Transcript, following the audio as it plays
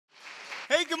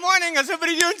Hey, good morning. How's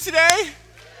everybody doing today?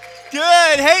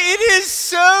 Good. Hey, it is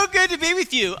so good to be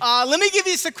with you. Let me give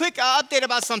you just a quick update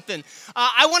about something.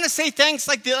 I want to say thanks,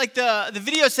 like the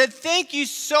video said, thank you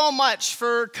so much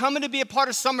for coming to be a part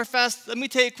of Summerfest. Let me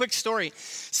tell you a quick story.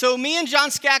 So me and John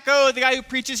Scacco, the guy who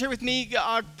preaches here with me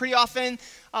pretty often,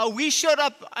 we showed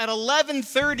up at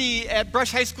 11:30 at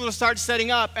Brush High School to start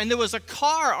setting up, and there was a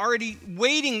car already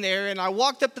waiting there, and I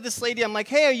walked up to this lady. I'm like,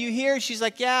 hey, are you here? She's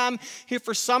like, yeah, I'm here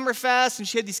for Summerfest, and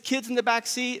she had these kids in the back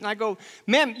seat, and I go,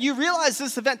 ma'am, you realize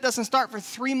this event doesn't start for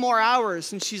 3 more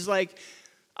hours? And she's like,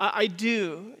 I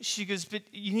do. She goes, but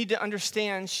you need to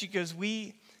understand. She goes,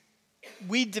 we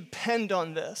depend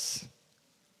on this.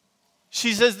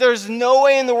 She says, there's no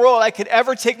way in the world I could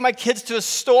ever take my kids to a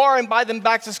store and buy them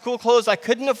back to school clothes. I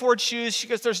couldn't afford shoes. She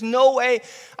goes, there's no way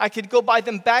I could go buy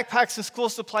them backpacks and school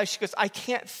supplies. She goes, I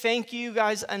can't thank you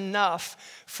guys enough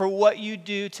for what you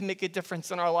do to make a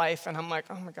difference in our life. And I'm like,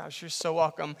 oh my gosh, you're so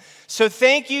welcome. So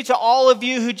thank you to all of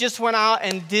you who just went out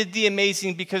and did the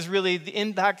amazing, because really the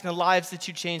impact in the lives that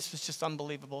you changed was just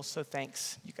unbelievable. So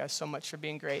thanks you guys so much for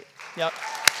being great. Yep.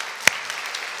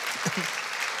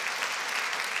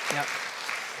 Yep.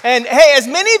 And hey, as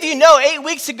many of you know, 8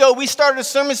 weeks ago, we started a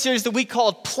sermon series that we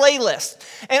called Playlist.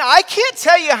 And I can't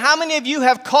tell you how many of you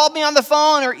have called me on the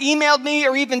phone or emailed me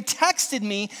or even texted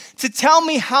me to tell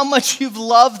me how much you've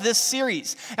loved this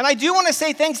series. And I do want to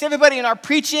say thanks to everybody in our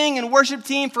preaching and worship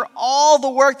team for all the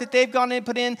work that they've gone and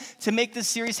put in to make this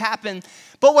series happen.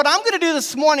 But what I'm going to do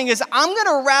this morning is I'm going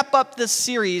to wrap up this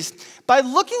series by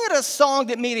looking at a song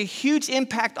that made a huge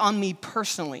impact on me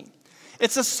personally.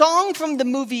 It's a song from the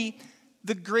movie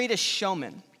The Greatest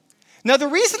Showman. Now, the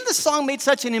reason the song made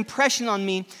such an impression on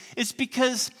me is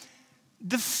because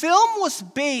the film was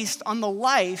based on the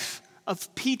life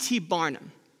of P.T.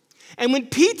 Barnum. And when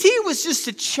P.T. was just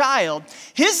a child,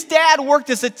 his dad worked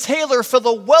as a tailor for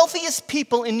the wealthiest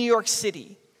people in New York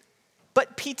City.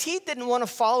 But P.T. didn't want to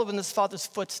follow in his father's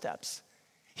footsteps.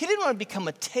 He didn't want to become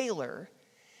a tailor.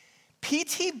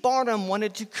 P.T. Barnum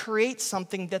wanted to create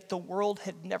something that the world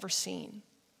had never seen.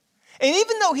 And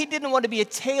even though he didn't want to be a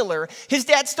tailor, his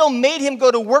dad still made him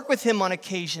go to work with him on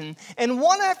occasion. And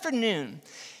one afternoon,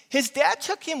 his dad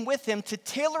took him with him to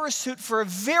tailor a suit for a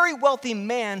very wealthy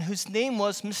man whose name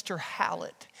was Mr.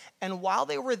 Hallett. And while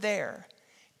they were there,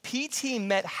 P.T.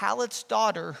 met Hallett's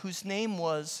daughter, whose name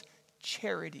was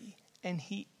Charity. And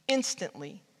he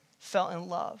instantly fell in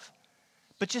love.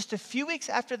 But just a few weeks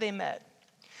after they met,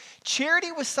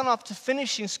 Charity was sent off to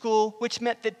finishing school, which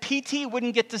meant that P.T.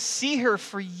 wouldn't get to see her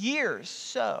for years.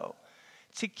 So,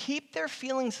 to keep their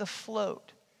feelings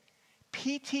afloat,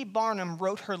 P.T. Barnum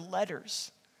wrote her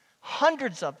letters,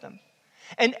 hundreds of them.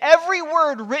 And every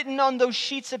word written on those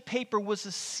sheets of paper was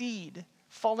a seed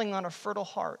falling on a fertile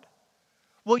heart.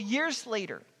 Well, years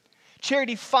later,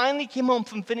 Charity finally came home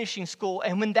from finishing school,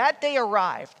 and when that day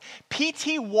arrived,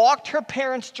 P.T. walked her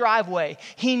parents' driveway.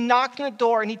 He knocked on the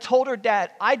door, and he told her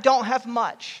dad, I don't have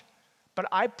much, but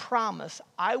I promise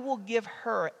I will give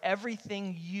her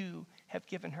everything you have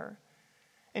given her.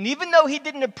 And even though he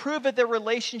didn't approve of their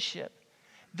relationship,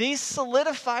 they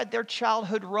solidified their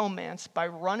childhood romance by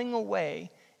running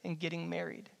away and getting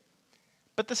married.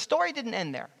 But the story didn't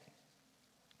end there.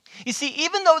 You see,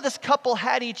 even though this couple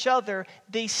had each other,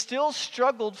 they still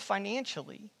struggled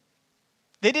financially.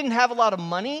 They didn't have a lot of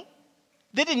money.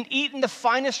 They didn't eat in the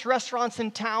finest restaurants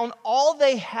in town. All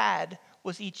they had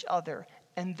was each other.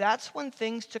 And that's when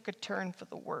things took a turn for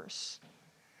the worse.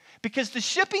 Because the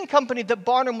shipping company that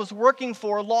Barnum was working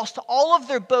for lost all of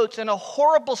their boats in a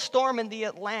horrible storm in the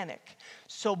Atlantic.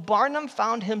 So Barnum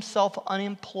found himself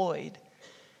unemployed.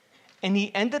 And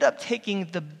he ended up taking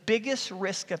the biggest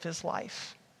risk of his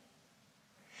life.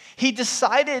 He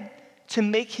decided to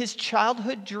make his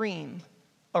childhood dream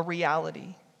a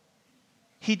reality.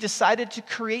 He decided to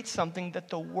create something that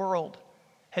the world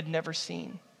had never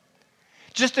seen.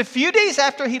 Just a few days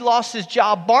after he lost his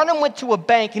job, Barnum went to a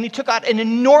bank and he took out an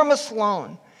enormous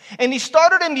loan. And he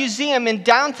started a museum in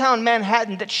downtown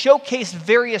Manhattan that showcased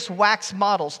various wax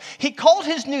models. He called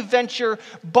his new venture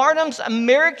Barnum's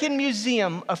American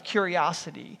Museum of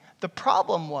Curiosity. The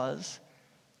problem was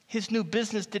his new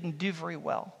business didn't do very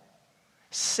well.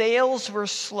 Sales were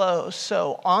slow,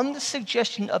 so on the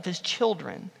suggestion of his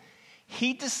children,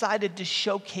 he decided to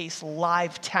showcase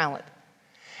live talent.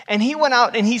 And he went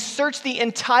out and he searched the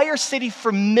entire city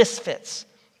for misfits.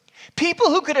 People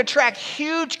who could attract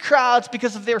huge crowds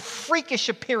because of their freakish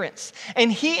appearance.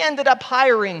 And he ended up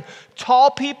hiring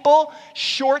tall people,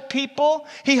 short people.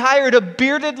 He hired a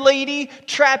bearded lady,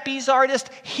 trapeze artist.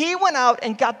 He went out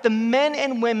and got the men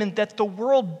and women that the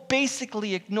world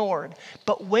basically ignored.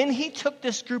 But when he took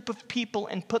this group of people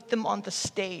and put them on the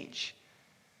stage,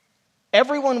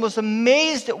 Everyone was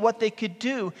amazed at what they could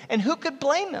do, and who could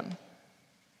blame them?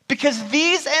 Because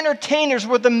these entertainers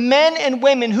were the men and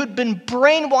women who'd been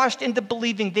brainwashed into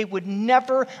believing they would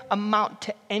never amount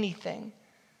to anything.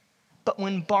 But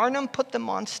when Barnum put them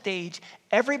on stage,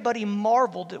 everybody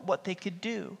marveled at what they could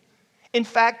do. In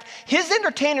fact, his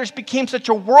entertainers became such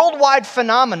a worldwide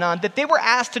phenomenon that they were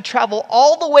asked to travel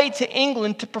all the way to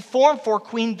England to perform for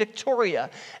Queen Victoria.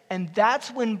 And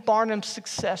that's when Barnum's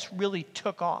success really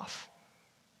took off.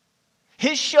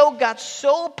 His show got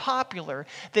so popular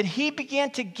that he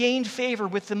began to gain favor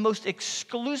with the most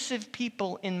exclusive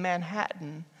people in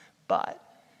Manhattan. But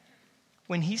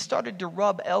when he started to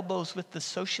rub elbows with the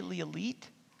socially elite,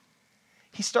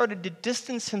 he started to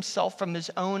distance himself from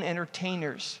his own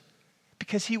entertainers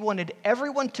because he wanted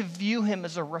everyone to view him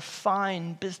as a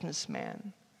refined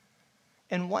businessman.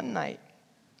 And one night,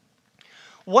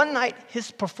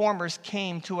 his performers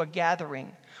came to a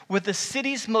gathering where the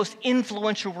city's most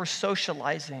influential were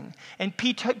socializing. And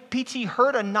P.T.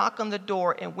 heard a knock on the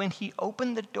door, and when he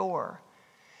opened the door,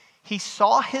 he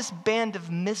saw his band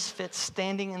of misfits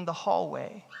standing in the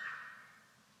hallway.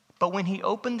 But when he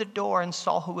opened the door and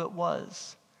saw who it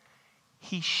was,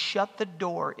 he shut the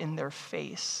door in their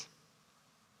face.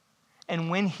 And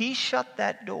when he shut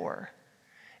that door,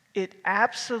 it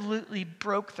absolutely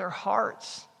broke their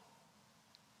hearts.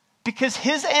 Because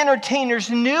his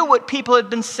entertainers knew what people had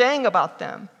been saying about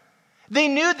them. They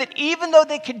knew that even though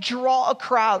they could draw a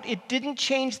crowd, it didn't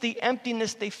change the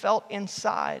emptiness they felt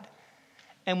inside.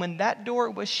 And when that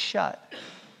door was shut,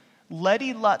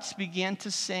 Letty Lutz began to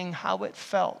sing how it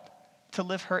felt to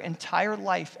live her entire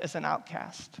life as an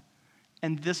outcast.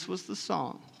 And this was the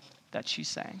song that she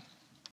sang.